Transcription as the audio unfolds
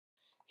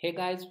Hey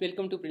guys,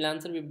 welcome to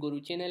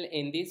Freelancerwebguru channel.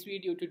 In this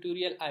video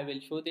tutorial, I will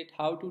show that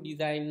how to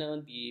design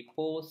the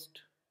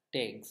post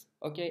tags.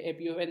 Okay, if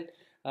you have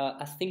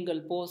a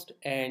single post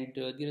and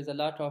there is a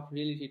lot of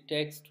related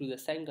text to the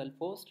single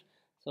post.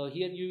 So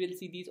here you will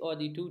see these are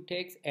the two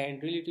tags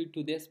and related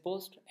to this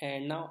post.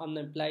 And now I'm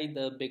gonna apply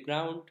the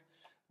background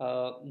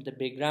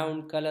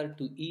color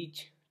to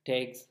each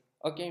tags.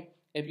 Okay,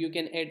 if you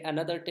can add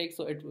another tag,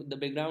 so the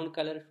background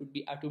color should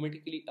be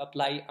automatically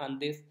apply on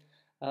this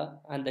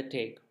and the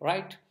tag,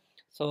 right?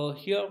 So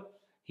here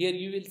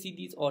you will see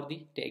these are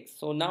the tags.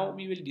 So now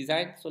we will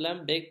design. So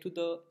I'm back to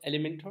the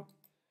Elementor.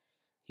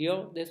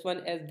 Here this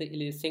one as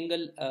the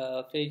single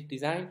page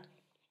design.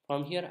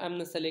 From here I'm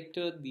gonna select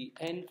the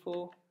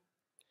info.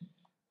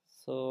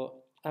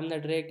 So I'm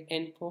gonna drag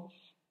info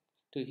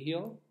to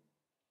here,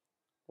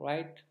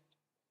 right?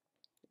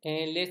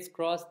 And let's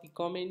cross the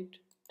comment,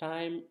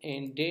 time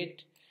and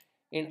date,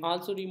 and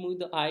also remove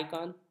the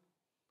icon.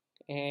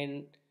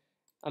 And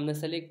I'm gonna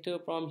select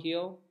from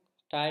here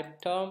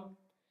type term,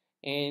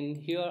 and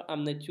here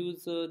I'm gonna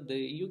choose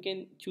you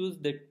can choose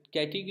the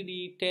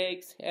category,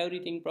 tags,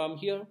 everything from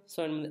here.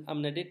 So I'm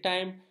gonna date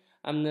time,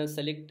 I'm gonna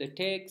select the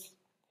tags,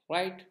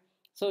 right?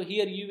 So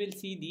here you will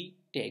see the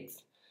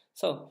tags.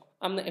 So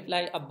I'm gonna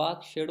apply a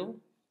box shadow.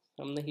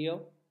 I'm gonna here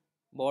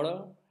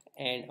border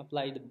and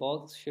apply the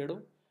box shadow.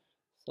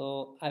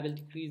 So I will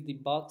decrease the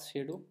box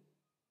shadow,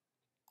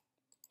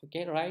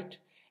 okay, right?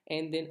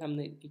 And then I'm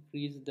gonna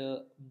decrease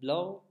the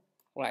blow,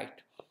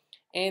 right?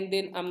 And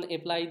then I'm gonna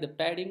apply the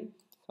padding.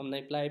 I'm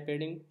gonna apply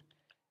padding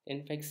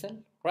in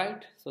pixel,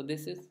 right? So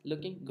this is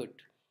looking good.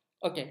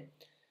 Okay,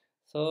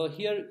 so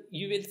here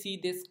you will see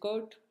this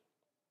code,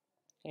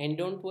 and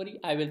don't worry,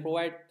 I will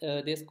provide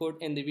this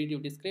code in the video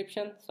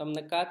description. So I'm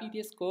gonna copy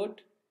this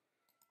code,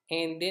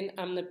 and then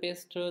I'm gonna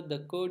paste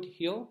the code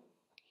here.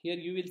 Here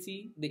you will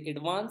see the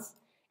advanced,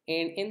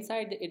 and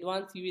inside the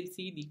advanced you will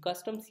see the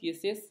custom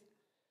CSS.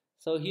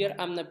 So here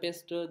I'm gonna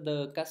paste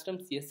the custom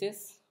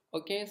CSS.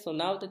 Okay, so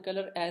now the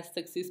color has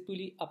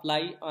successfully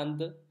applied on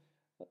the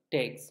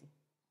tags.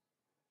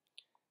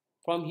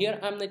 From here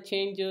I'm gonna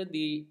change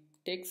the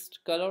text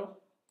color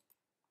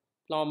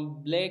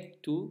from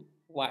black to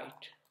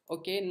white.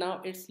 Okay,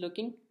 now it's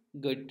looking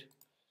good.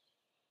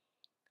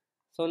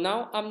 So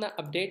now I'm gonna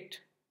update,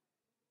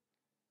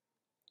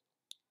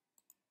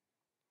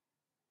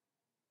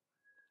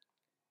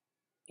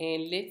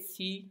 and let's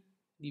see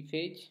the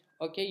page.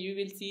 Okay, you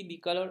will see the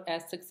color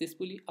as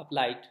successfully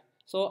applied.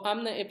 So I'm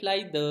gonna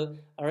apply the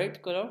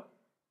red color.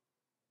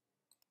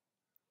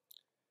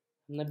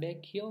 I'm gonna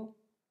back here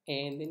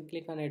and then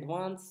click on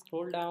advanced,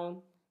 scroll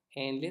down,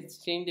 and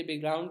let's change the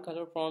background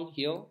color from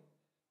here.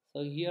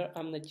 So here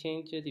I'm gonna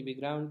change the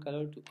background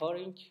color to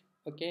orange.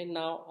 Okay,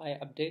 now I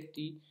update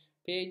the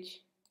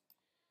page.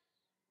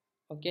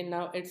 Okay,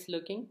 now it's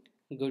looking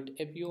good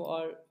if you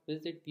are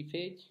visit the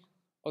page.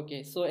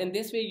 Okay, so in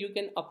this way you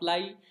can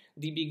apply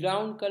the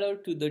background color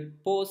to the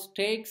post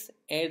tags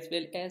as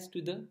well as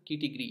to the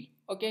category.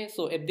 Okay,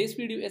 so if this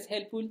video is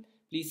helpful,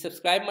 please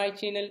subscribe my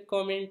channel,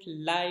 comment,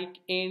 like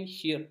and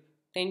share.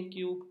 Thank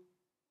you.